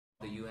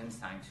UN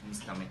Sanctions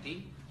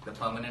Committee, the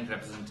permanent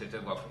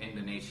representative of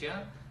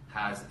Indonesia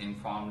has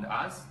informed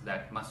us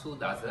that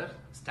Masood Azhar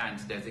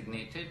stands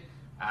designated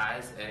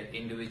as an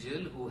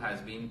individual who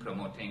has been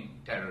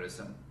promoting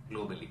terrorism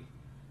globally.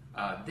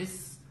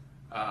 This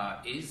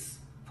is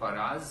for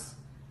us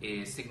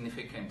a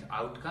significant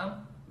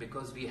outcome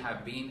because we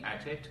have been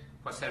at it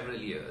for several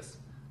years.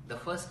 The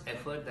first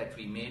effort that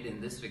we made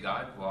in this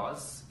regard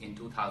was in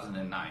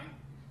 2009.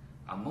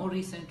 More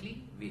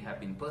recently, we have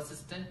been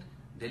persistent,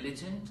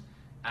 diligent,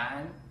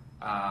 and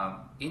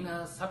in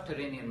a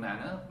subterranean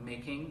manner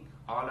making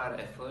all our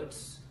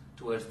efforts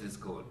towards this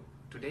goal.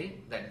 Today,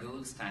 that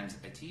goal stands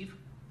achieved.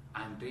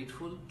 I'm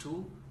grateful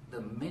to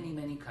the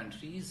many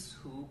countries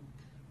who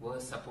were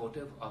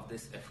supportive of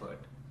this effort.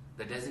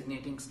 The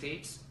designating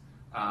states,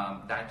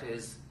 that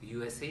is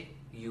USA,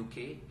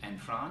 UK and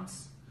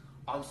France.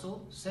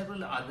 Also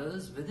several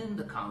others within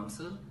the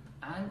Council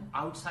and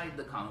outside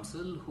the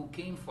Council who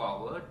came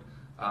forward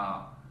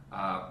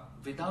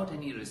without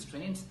any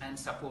restraints and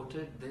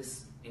supported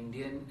this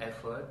Indian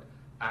effort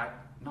at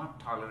not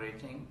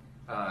tolerating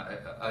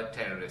a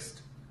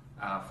terrorist.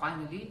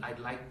 Finally, I'd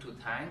like to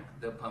thank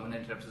the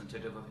permanent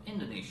representative of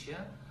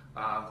Indonesia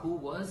who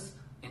was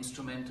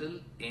instrumental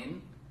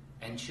in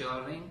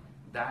ensuring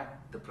that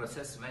the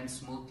process went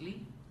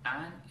smoothly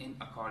and in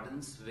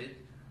accordance with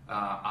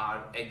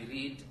our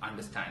agreed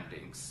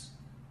understandings.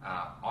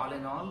 All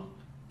in all,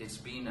 it's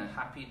been a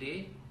happy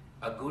day,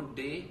 a good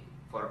day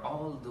for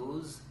all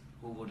those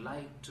who would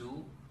like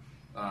to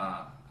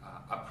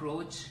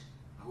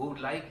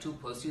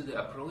pursue the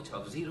approach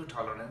of zero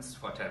tolerance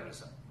for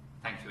terrorism.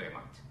 Thank you very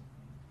much.